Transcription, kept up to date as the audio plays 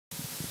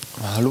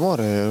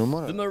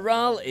The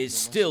morale is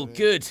still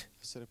good.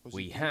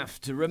 We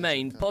have to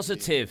remain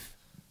positive.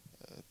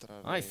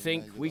 I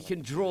think we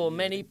can draw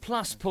many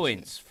plus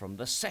points from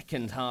the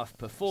second half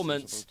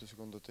performance,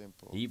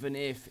 even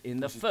if in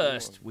the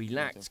first we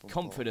lacked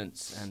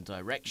confidence and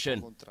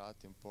direction.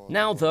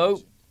 Now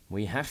though,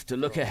 we have to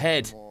look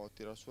ahead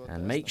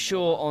and make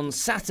sure on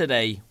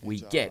Saturday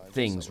we get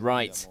things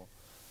right.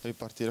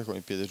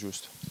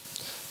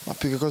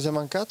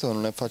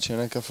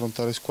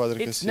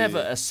 It's never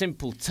a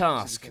simple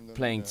task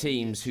playing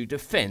teams who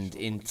defend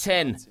in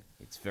 10.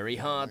 It's very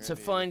hard to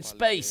find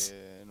space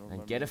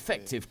and get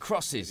effective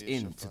crosses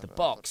into the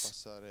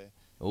box.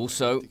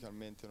 Also,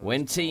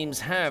 when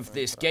teams have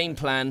this game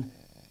plan,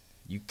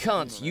 you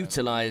can't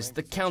utilize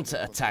the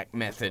counter-attack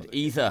method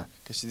either.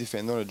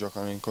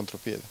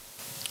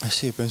 I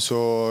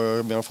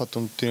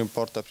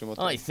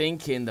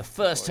think in the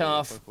first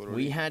half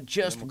we had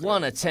just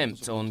one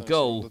attempt on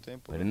goal,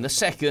 but in the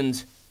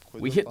second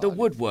we hit the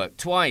woodwork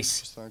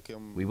twice.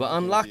 We were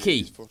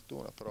unlucky,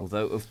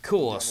 although of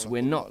course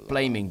we're not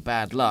blaming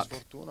bad luck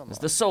as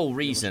the sole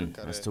reason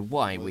as to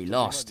why we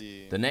lost.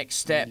 The next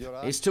step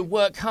is to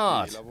work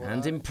hard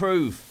and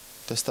improve.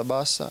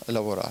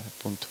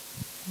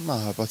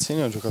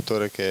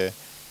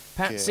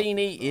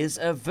 Pazzini is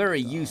a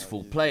very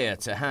useful player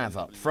to have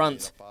up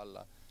front.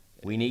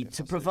 We need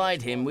to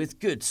provide him with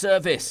good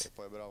service.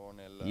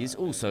 He is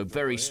also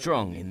very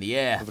strong in the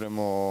air.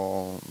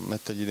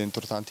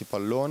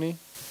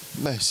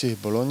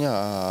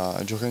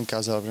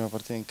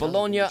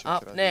 Bologna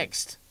up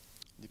next.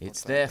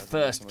 It's their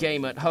first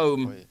game at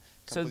home,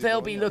 so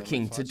they'll be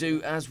looking to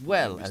do as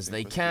well as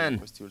they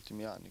can.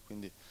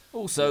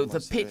 Also, the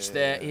pitch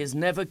there is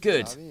never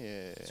good,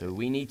 so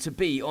we need to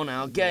be on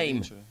our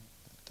game.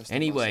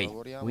 Anyway,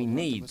 we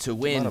need to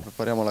win.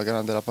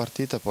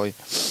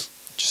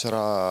 Ci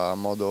sarà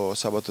modo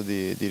sabato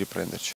di riprenderci.